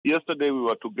Yesterday we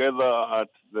were together at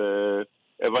the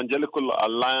Evangelical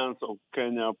Alliance of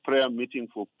Kenya prayer meeting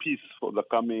for peace for the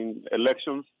coming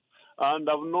elections. And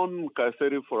I've known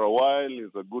Nkaissery for a while.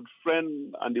 He's a good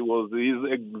friend, and he was his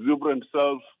exuberant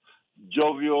self,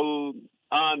 jovial,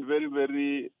 and very,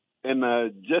 very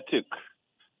energetic.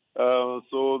 So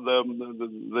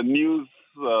the news,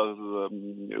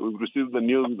 we've received the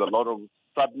news with a lot of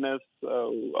sadness.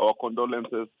 Our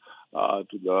condolences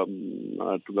to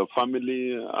the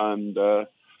family, and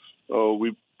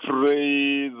we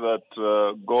pray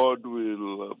that God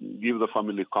will give the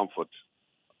family comfort.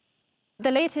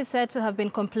 The late is said to have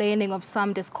been complaining of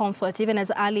some discomfort, even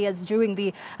as early as during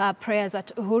the prayers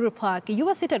at Uhuru Park. You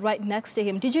were seated right next to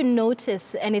him. Did you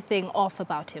notice anything off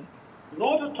about him?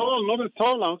 Not at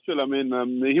all, actually. I mean,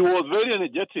 he was very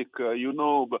energetic,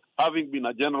 having been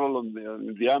a general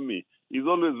in the army. He's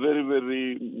always very,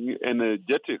 very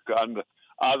energetic. And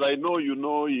as I know,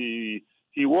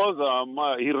 he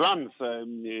runs,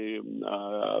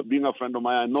 being a friend of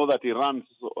mine, I know that he runs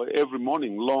every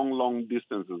morning, long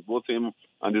distances, both him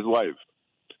and his wife.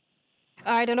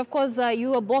 All right, and of course,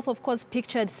 you were both, of course,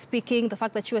 pictured speaking, the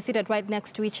fact that you were seated right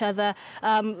next to each other.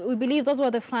 We believe those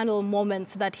were the final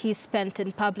moments that he spent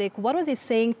in public. What was he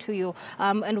saying to you,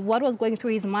 and what was going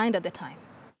through his mind at the time?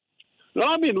 No,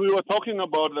 I mean, we were talking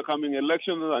about the coming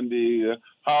elections and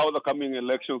how the coming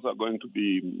elections are going to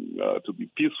be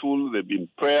peaceful. There have been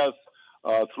prayers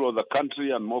throughout the country,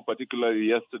 and more particularly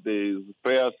yesterday's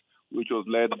prayers, which was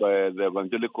led by the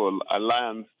Evangelical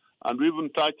Alliance. And we even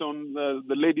touched on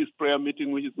the ladies' prayer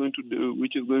meeting, which is going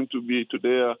to be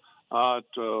today at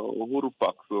Uhuru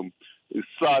Park. So it's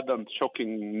sad and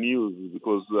shocking news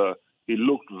because he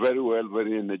looked very well,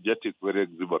 very energetic, very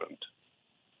exuberant.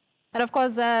 And of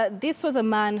course, this was a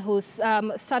man who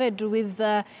started with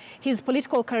his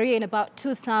political career in about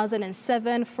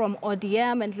 2007 from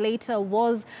ODM, and later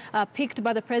was picked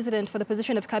by the president for the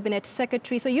position of cabinet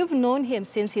secretary. So you've known him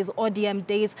since his ODM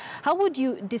days. How would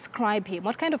you describe him?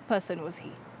 What kind of person was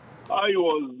he? He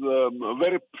was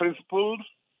very principled,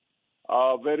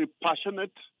 very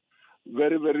passionate,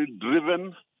 very, very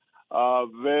driven,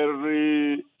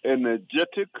 very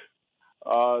energetic,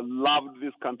 loved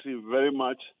this country very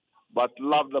much, but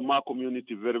loved the Ma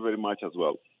community very, very much as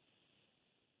well.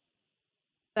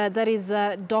 That is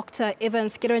Dr.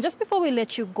 Evans Kidero. And just before we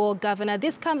let you go, Governor,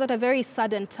 this comes at a very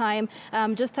sudden time,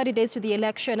 just 30 days to the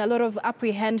election, a lot of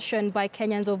apprehension by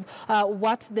Kenyans of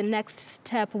what the next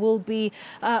step will be.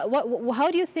 How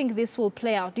do you think this will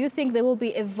play out? Do you think there will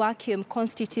be a vacuum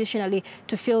constitutionally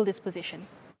to fill this position?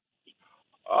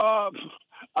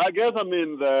 I guess, I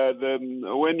mean,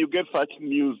 when you get such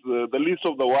news, the least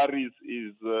of the worries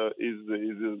is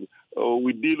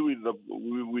we deal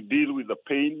with the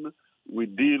pain, we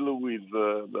deal with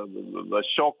the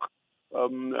shock.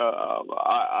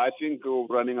 I think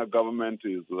running a government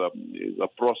is a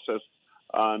process,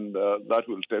 and that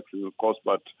will take its course.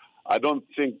 But I don't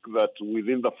think that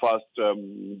within the first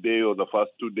day or the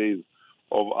first 2 days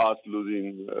of us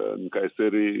losing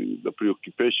Nkaissery, the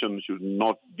preoccupation should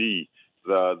not be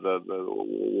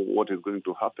what is going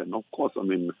to happen. Of course, I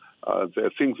mean,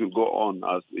 things will go on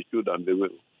as they should, and they will.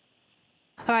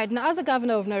 All right. Now, as the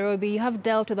governor of Nairobi, you have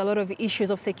dealt with a lot of issues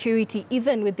of security,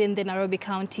 even within the Nairobi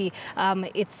County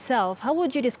itself. How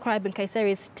would you describe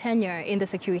Nkaissery's tenure in the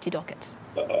security docket?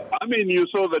 I mean, you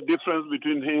saw the difference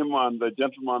between him and the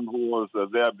gentleman who was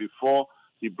there before.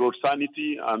 He brought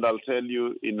sanity, and I'll tell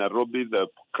you, in Nairobi, the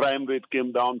crime rate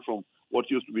came down from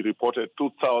what used to be reported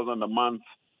 2,000 a month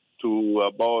to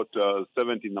about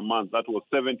 70 in a month. That was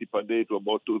 70 per day to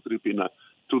about 2-3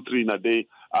 in a day.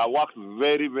 I worked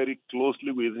very, very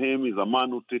closely with him. He's a man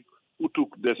who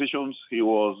took decisions. He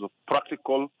was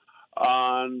practical,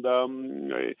 and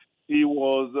he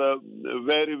was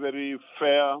very, very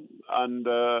fair, and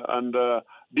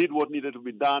did what needed to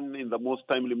be done in the most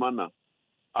timely manner.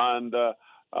 And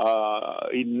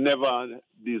he never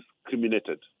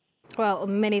discriminated. Well,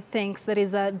 many thanks. That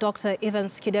is Dr.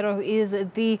 Evans Kidero, who is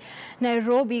the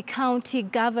Nairobi County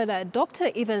Governor. Dr.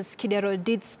 Evans Kidero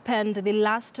did spend the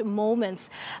last moments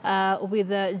with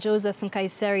Joseph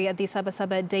Nkaissery at the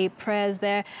Sabasaba Day prayers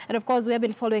there. And of course, we have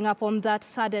been following up on that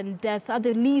sudden death at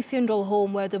the Lee Funeral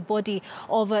Home, where the body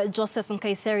of Joseph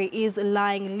Nkaissery is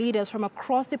lying. Leaders from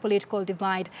across the political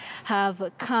divide have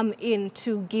come in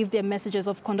to give their messages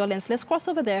of condolence. Let's cross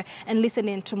over there and listen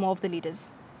in to more of the leaders.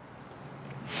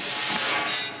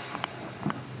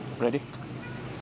 Ready?